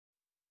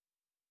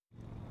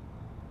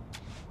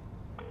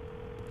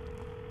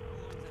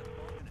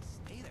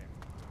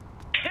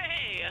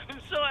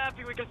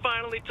happy we can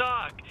finally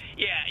talk.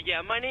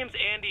 Yeah, my name's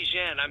Andy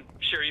Zhen. I'm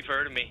sure you've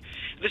heard of me.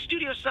 The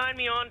studio signed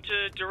me on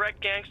to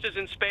direct Gangsters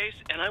in Space,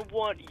 and I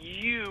want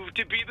you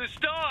to be the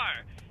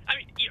star. I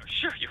mean,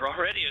 sure, you're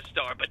already a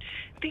star, but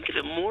think of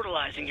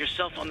immortalizing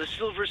yourself on the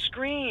silver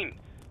screen.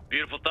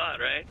 Beautiful thought,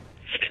 right?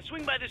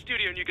 Swing by the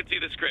studio and you can see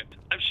the script.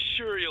 I'm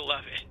sure you'll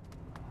love it.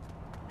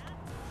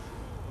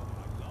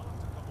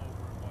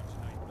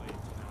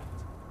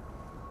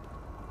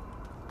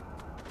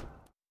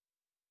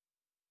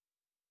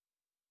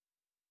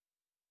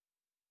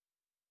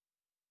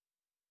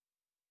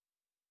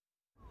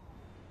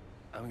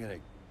 I'm gonna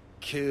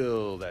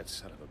kill that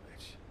son of a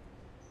bitch.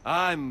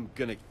 I'm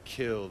gonna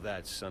kill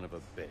that son of a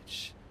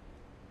bitch.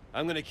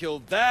 I'm gonna kill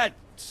that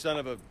son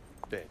of a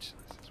bitch.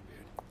 This is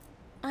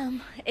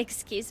weird.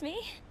 Excuse me?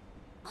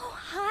 Oh,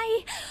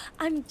 hi.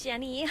 I'm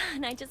Jenny,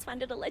 and I just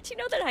wanted to let you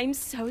know that I'm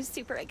so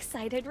super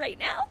excited right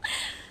now.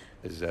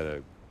 Is that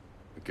a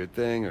good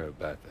thing or a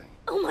bad thing?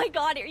 Oh my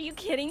god, are you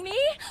kidding me?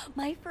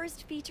 My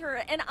first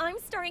feature, and I'm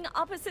starring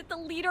opposite the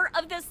leader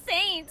of the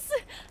Saints.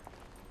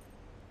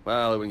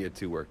 Well, I wouldn't get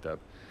too worked up.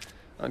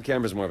 On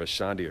camera's more of a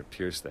Shandi or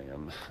Pierce thing.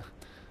 I'm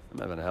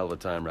having a hell of a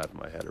time wrapping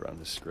my head around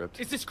this script.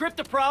 Is the script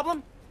a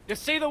problem?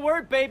 Just say the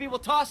word, baby, we'll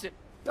toss it.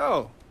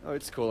 Oh,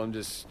 it's cool. I'm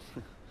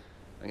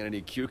gonna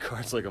need cue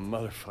cards like a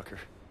motherfucker.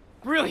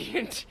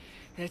 Brilliant!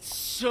 That's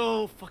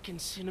so fucking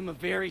cinema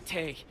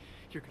verite.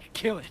 You're gonna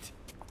kill it.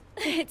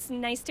 It's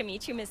nice to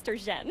meet you, Mr.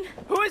 Zhen.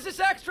 Who is this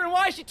extra and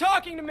why is she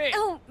talking to me?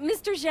 Oh,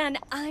 Mr. Zhen,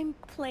 I'm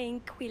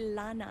playing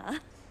Quilana.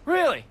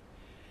 Really?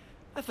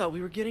 I thought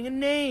we were getting a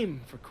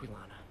name for Quilana.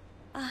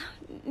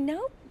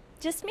 No,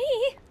 just me.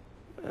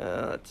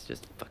 That's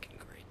just fucking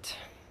great.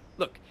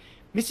 Look,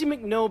 Missy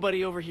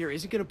McNobody over here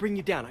isn't gonna bring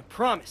you down, I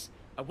promise.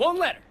 I won't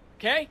let her,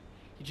 okay?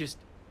 You just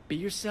be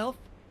yourself,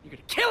 you're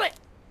gonna kill it!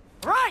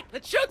 Alright,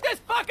 let's shoot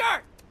this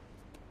fucker!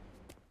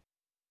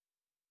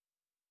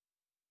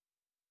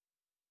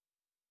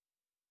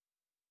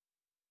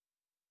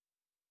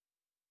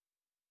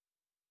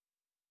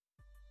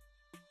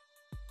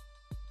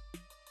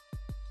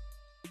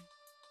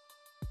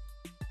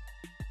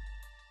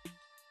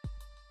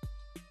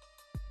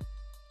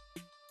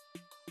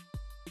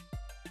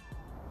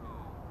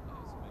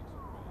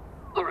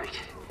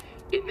 Alright,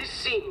 in this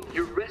scene,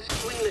 you're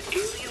rescuing the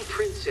alien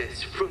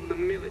princess from the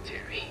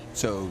military.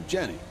 So,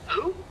 Jenny.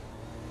 Who?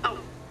 Oh,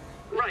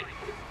 right,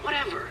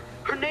 whatever.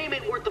 Her name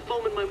ain't worth the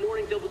foam in my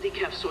morning double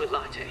decaf soy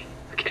latte,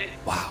 okay?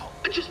 Wow.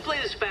 Just play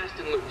this fast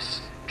and loose.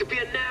 Could be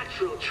a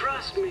natural,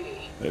 trust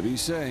me. Whatever you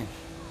say.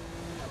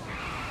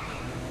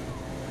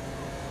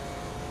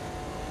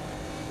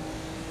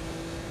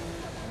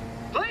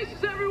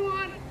 Places,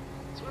 everyone!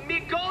 It's with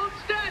me, gold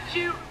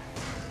statue.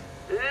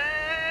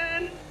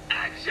 And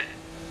action.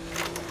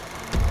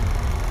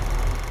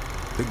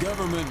 The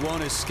government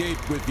won't escape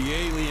with the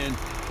alien,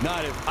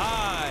 not if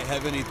I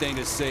have anything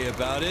to say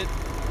about it.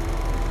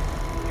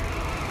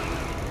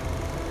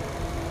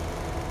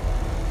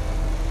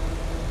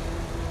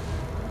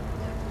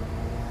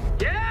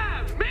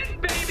 Yeah, mint,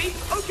 baby!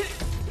 Okay,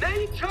 now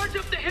you charge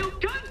up the hill,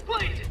 guns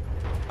blazing!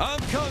 I'm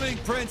coming,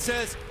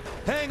 princess!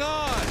 Hang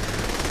on!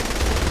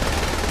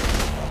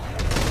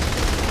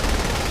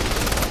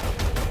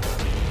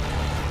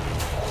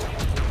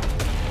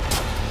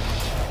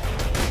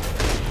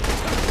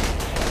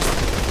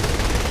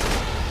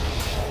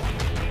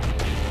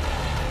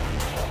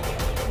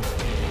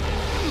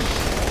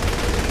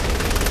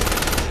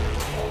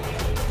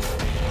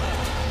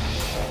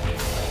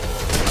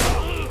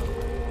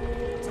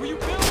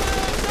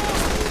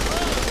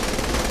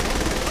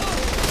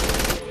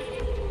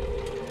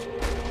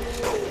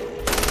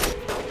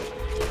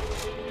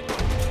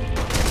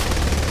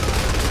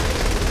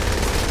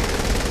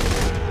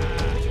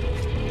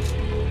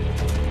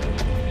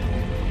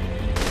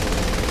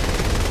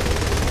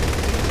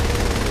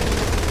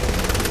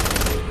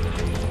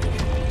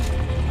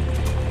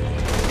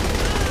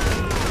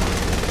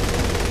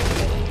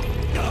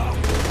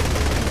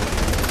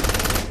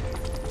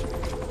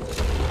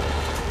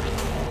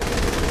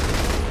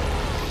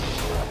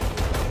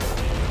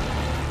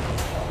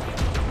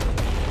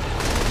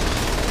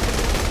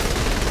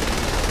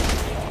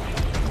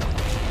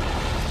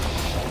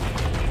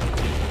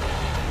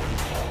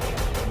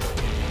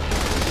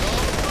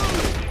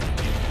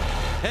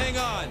 Hang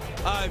on!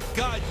 I've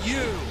got you!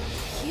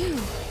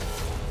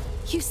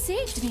 You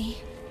saved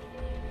me.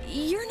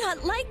 You're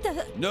not like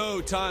the... No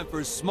time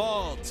for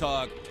small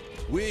talk.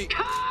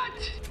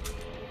 Cut!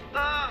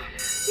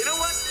 You know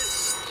what?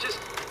 This just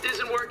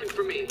isn't working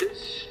for me.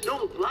 There's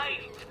no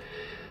life.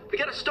 We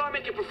got a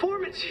star-making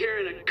performance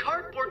here and a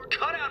cardboard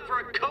cutout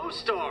for a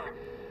co-star.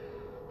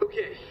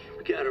 Okay,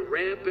 we gotta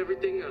ramp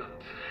everything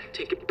up.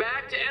 Take it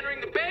back to entering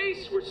the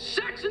base. We're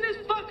sexing this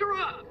fucker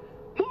up.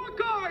 More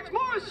guards,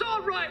 more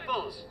assault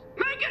rifles.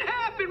 Make it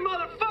happen,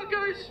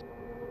 motherfuckers!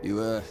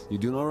 You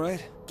doing all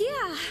right?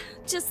 Yeah,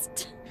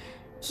 just,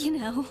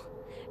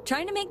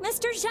 trying to make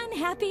Mr. Zhen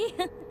happy.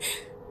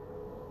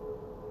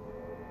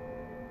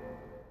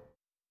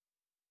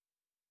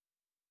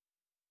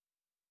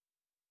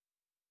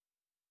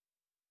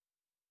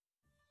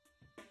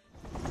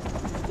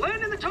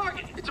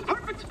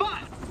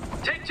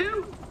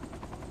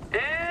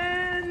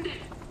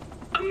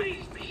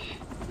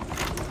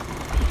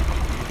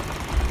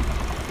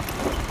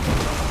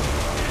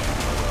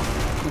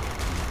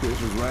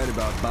 right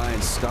about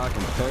buying stock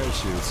in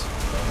parachutes.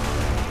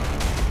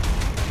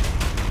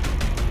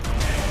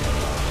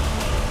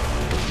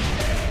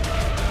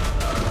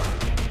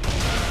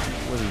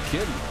 Wasn't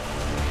kidding.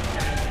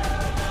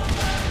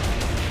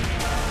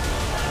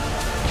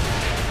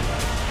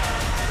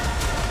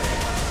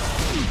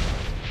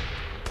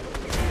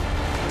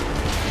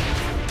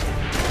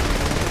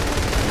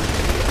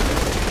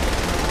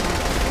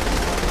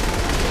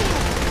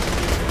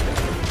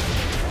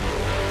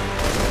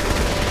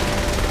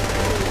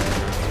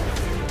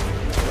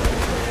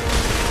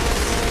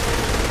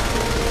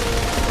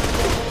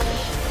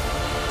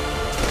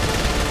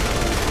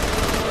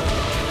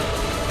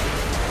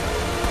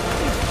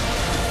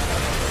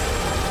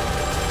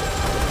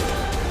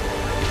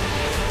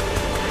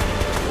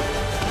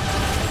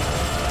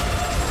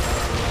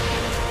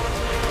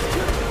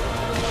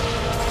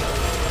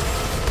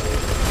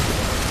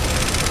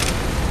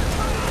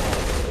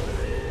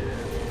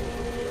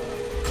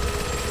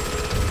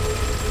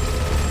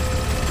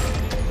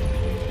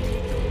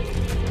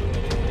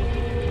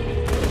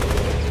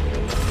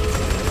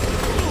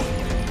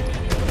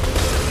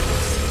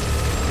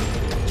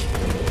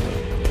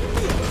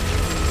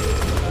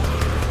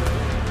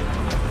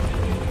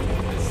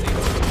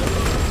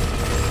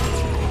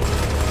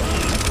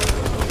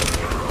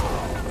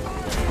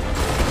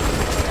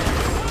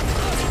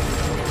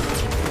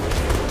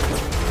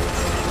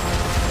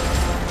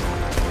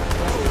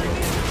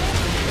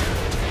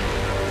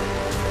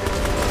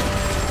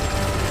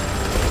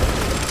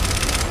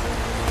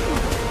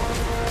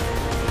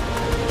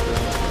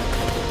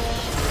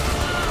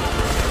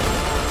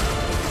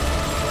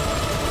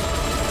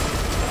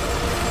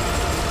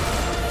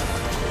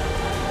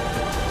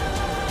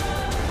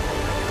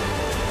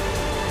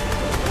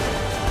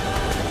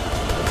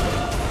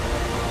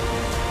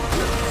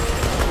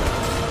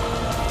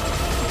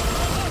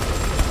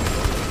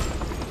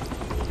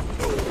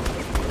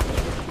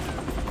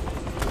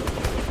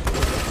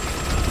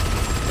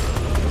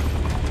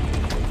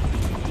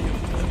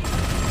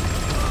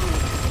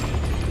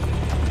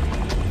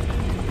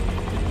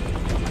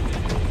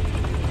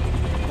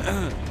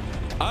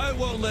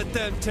 Let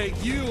them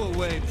take you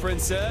away,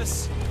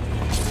 princess.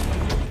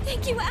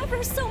 Thank you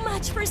ever so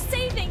much for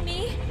saving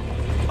me.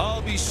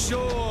 I'll be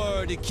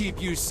sure to keep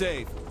you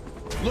safe.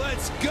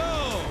 Let's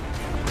go!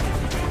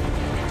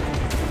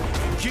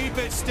 Keep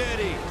it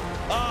steady.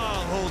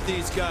 I'll hold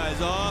these guys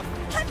off.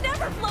 I've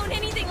never flown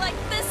anything like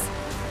this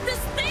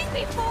thing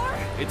before.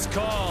 It's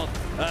called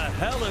a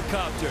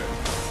helicopter.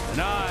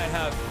 And I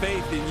have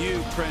faith in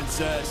you,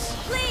 princess.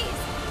 Please,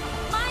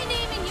 my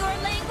name in your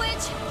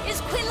language is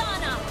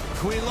Quilana.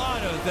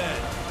 Quilano, then.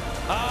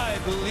 I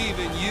believe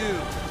in you.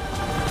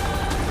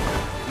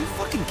 You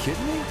fucking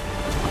kidding me?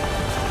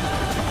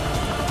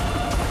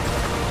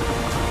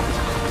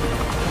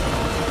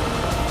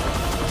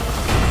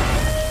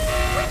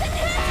 We've been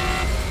hit!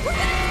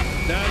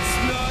 That's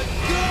not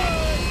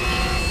good!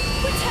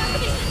 What's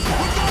happening?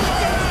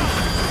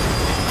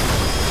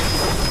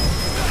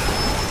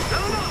 No,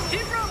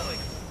 keep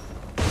rolling!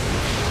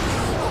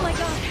 Oh my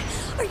god,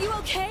 are you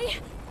okay?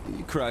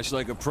 You crashed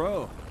like a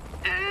pro.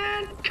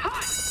 And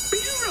cut!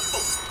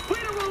 Beautiful!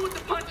 Way to roll with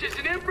the punches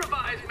and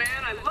improvise,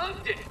 man. I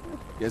loved it.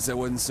 Guess that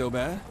wasn't so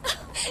bad?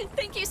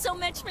 Thank you so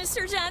much,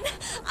 Mr. Zhen.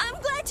 I'm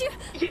glad you...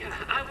 Yeah,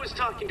 I was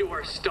talking to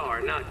our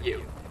star, not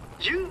you.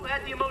 You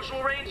had the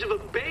emotional range of a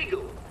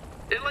bagel.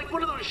 And like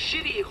one of those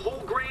shitty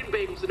whole grain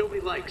bagels that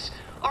nobody likes.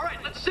 All right,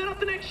 let's set up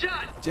the next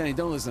shot. Jenny,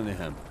 don't listen to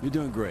him. You're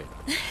doing great.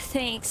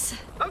 Thanks.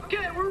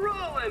 Okay, we're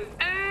rolling.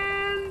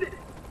 And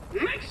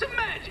make some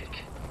magic.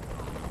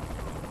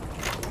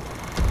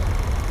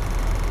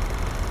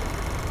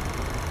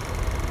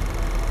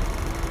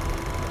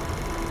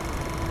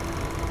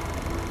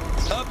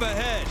 Up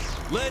ahead.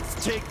 Let's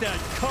take that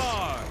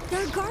car.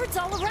 There are guards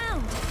all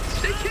around.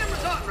 Stay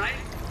cameras on, right?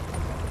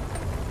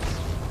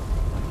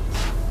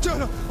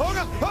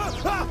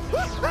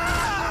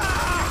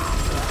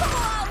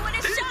 Oh, what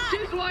a This shot!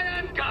 is why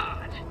I'm God.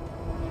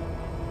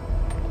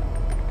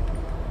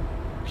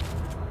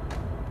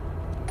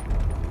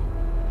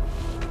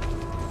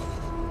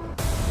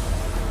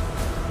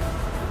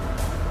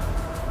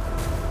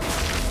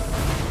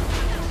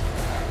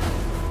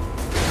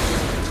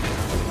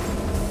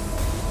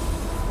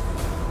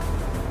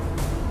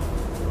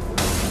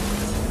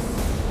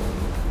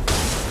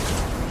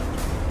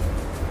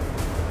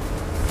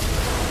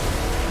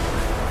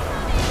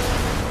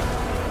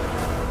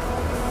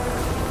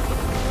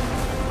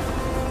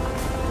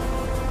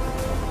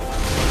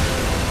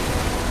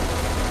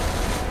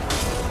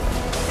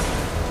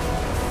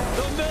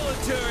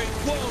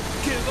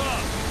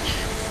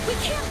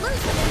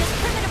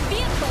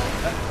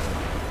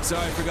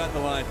 Sorry, I forgot the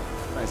line.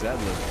 Nice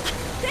ad-lib.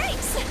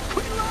 Thanks!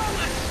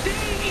 Quilana,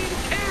 stay in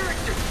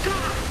character.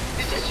 God,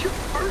 is this your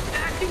first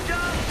acting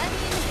job? I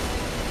mean,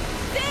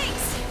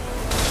 thanks!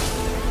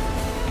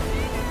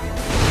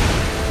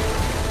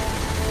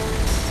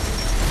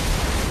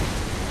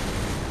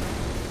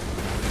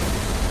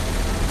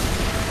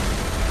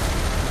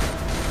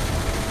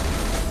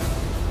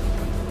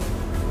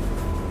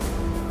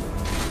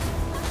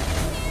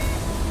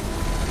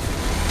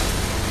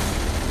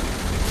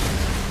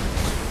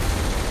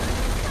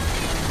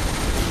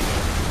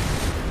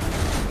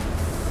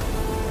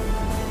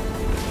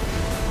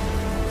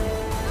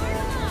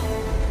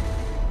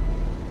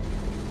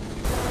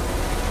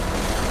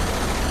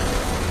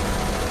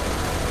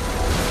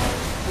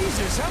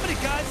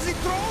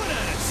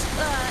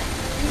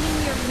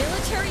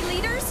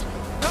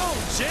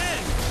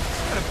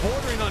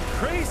 bordering on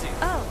crazy.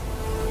 Oh.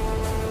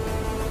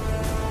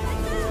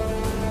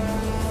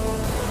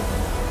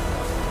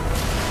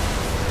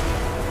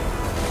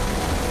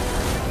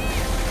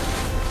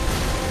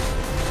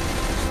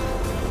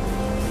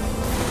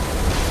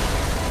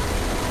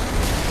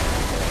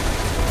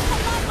 I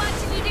love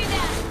watching you do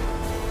that.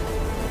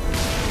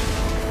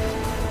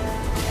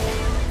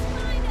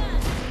 Find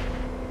us.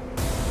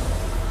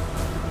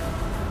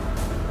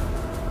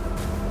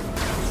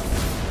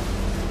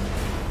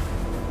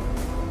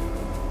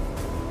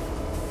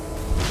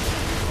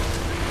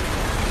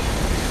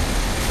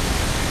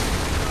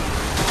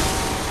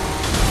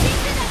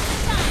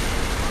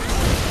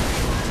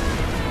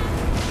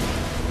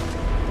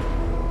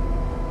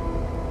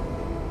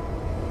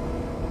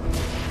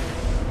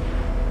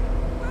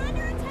 We're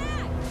under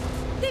attack!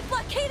 They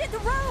blockaded the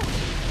road!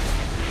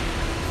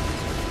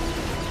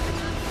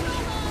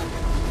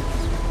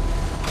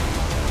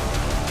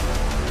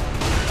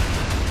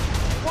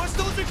 Watch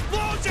those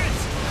explosions!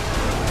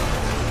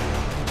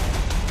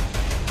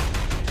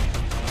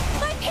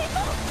 My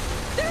people!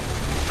 They're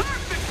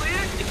Perfectly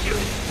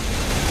executed!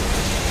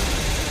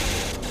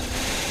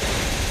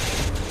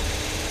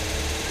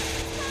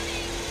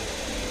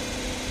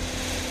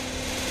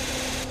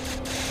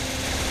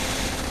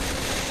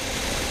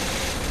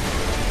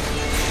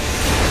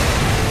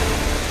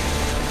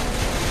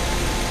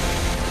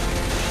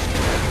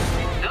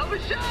 Elva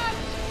shots!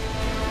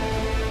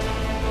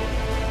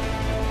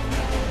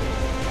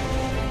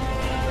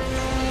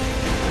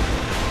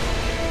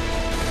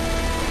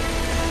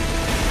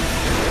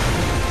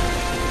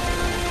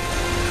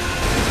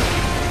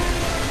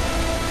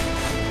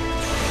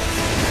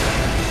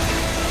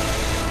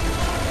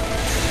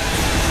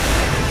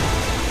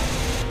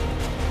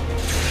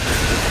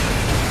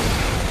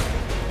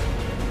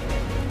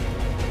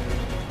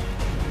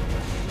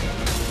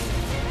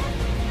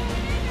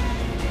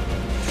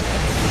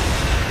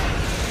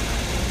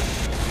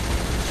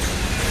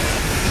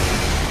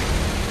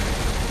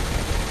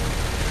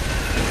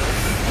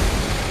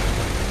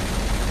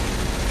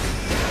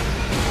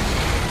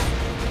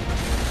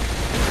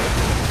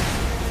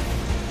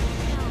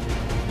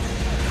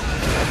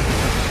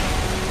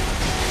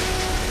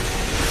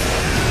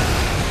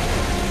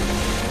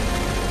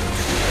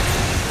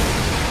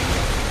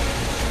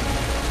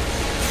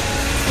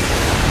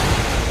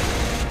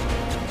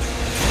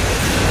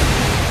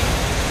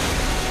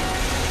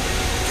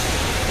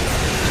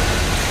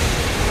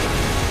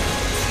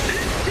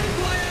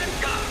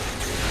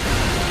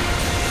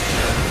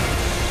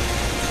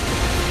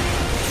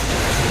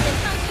 If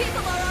my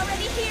people are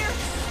already here,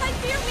 I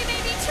fear we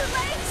may be too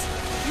late!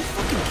 You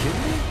fucking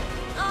kidding me?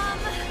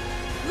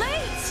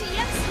 Late,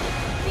 yes,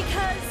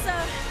 because,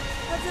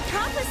 of the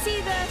prophecy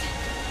that...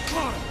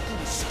 God, I'm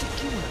gonna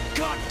stick you in a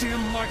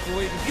goddamn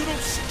microwave if you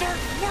don't start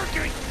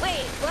working!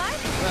 Wait, what?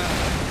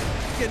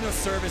 Get no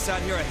service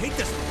out here. I hate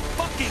this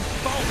fucking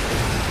phone.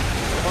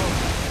 Oh,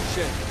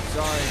 shit.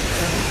 Sorry.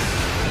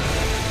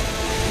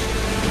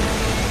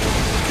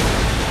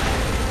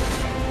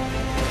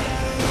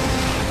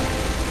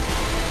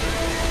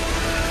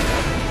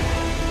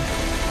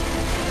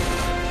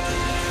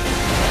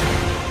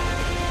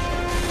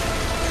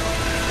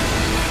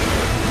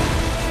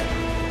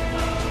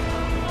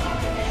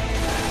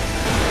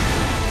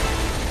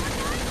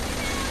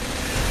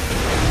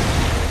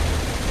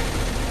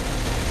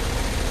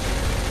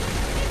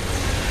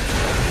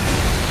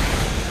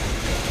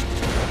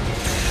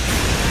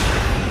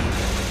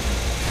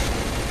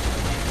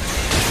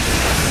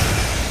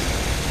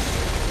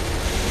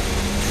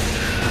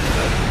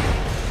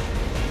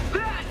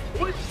 That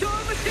was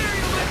star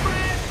material, my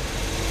friend!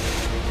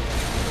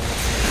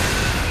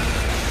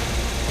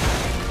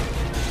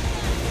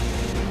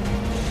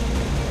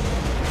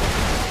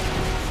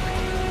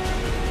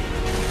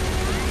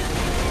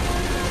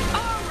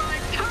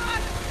 Alright,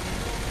 cut!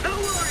 No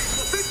worries,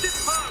 we'll fix it in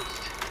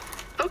post.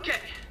 Okay,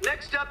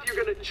 next up, you're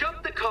gonna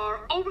jump the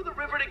car over the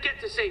river to get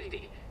to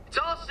safety. It's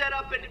all set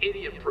up and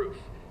idiot-proof.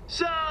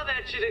 So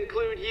that should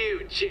include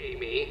you,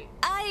 Jamie.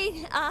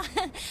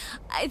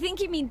 I think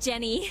you mean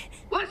Jenny.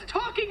 Less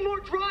talking, more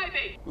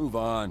driving! Move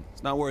on.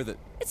 It's not worth it.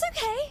 It's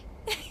okay.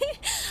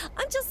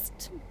 I'm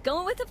just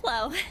going with the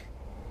flow.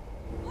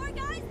 More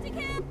guys to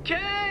kill!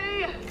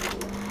 Okay!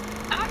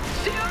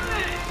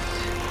 Acciones!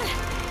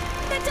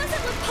 That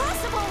doesn't look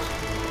possible!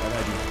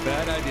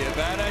 Bad idea.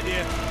 Bad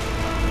idea.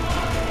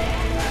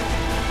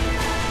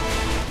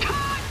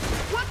 Cut!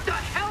 What the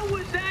hell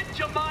was that,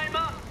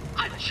 Jemima?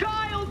 A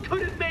child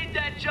could have made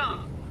that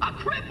jump! A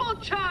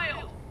crippled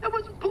child that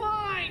was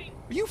blind!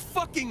 Are you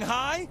fucking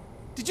high?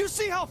 Did you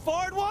see how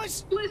far it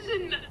was?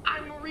 Listen,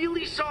 I'm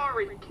really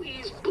sorry.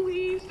 Please,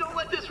 please don't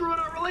let this ruin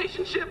our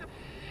relationship.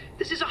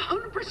 This is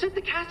 100%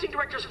 the casting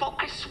director's fault,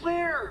 I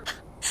swear.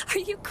 Are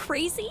you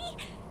crazy?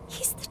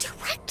 He's the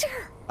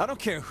director. I don't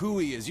care who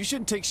he is. You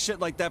shouldn't take shit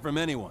like that from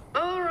anyone.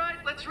 All right,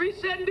 let's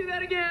reset and do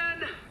that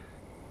again.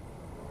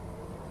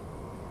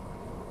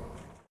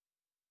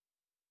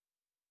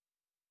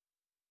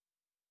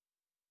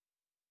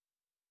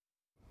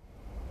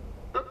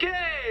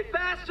 Okay,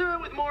 fast faster,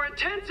 with more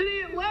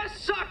intensity and less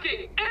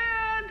sucking.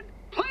 And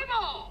play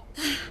ball!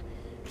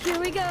 Here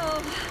we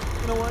go.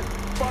 You know what?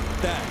 Fuck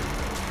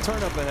that.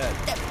 Turn up ahead.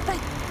 But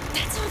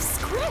that's off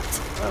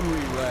script. I'm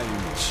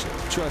rewriting this shit.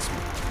 Trust me.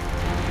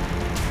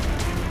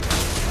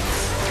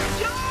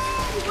 Joe!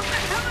 What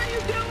the hell are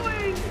you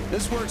doing?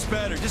 This works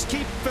better. Just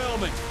keep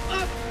filming.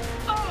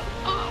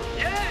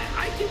 Yeah,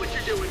 I see what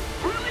you're doing.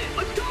 Brilliant,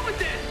 let's go with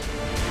this.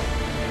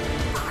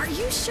 Are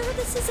you sure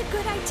this is a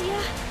good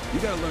idea? You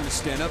gotta learn to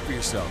stand up for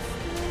yourself.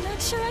 I'm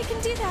not sure I can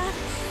do that.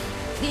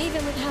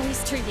 Even with how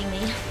he's treating me.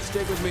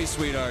 Stick with me,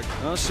 sweetheart.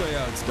 I'll show you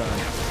how it's done.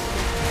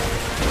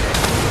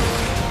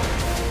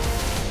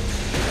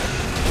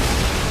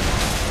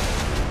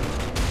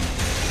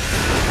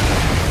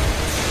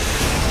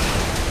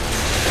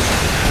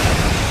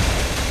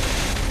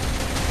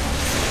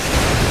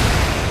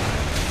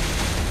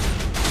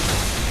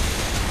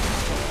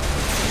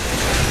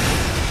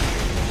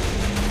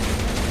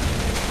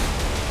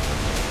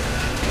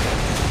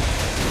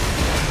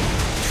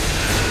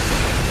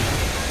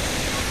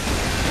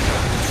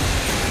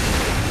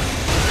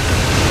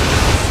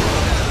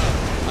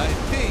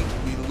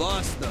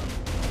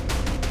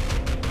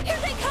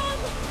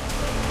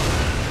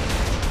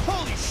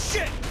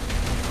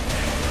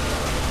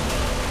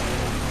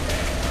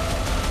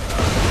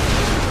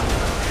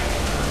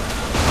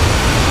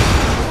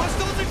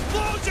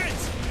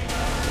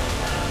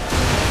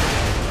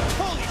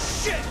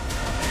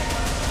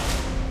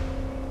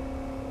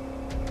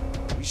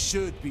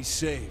 Should be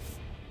safe.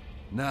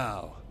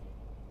 Now,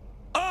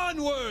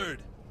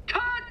 onward!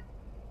 Cut!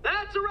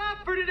 That's a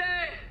wrap for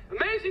today.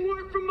 Amazing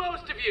work from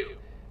most of you.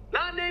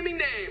 Not naming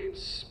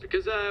names,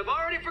 because I've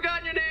already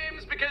forgotten your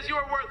names because you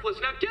are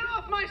worthless. Now get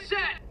off my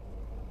set!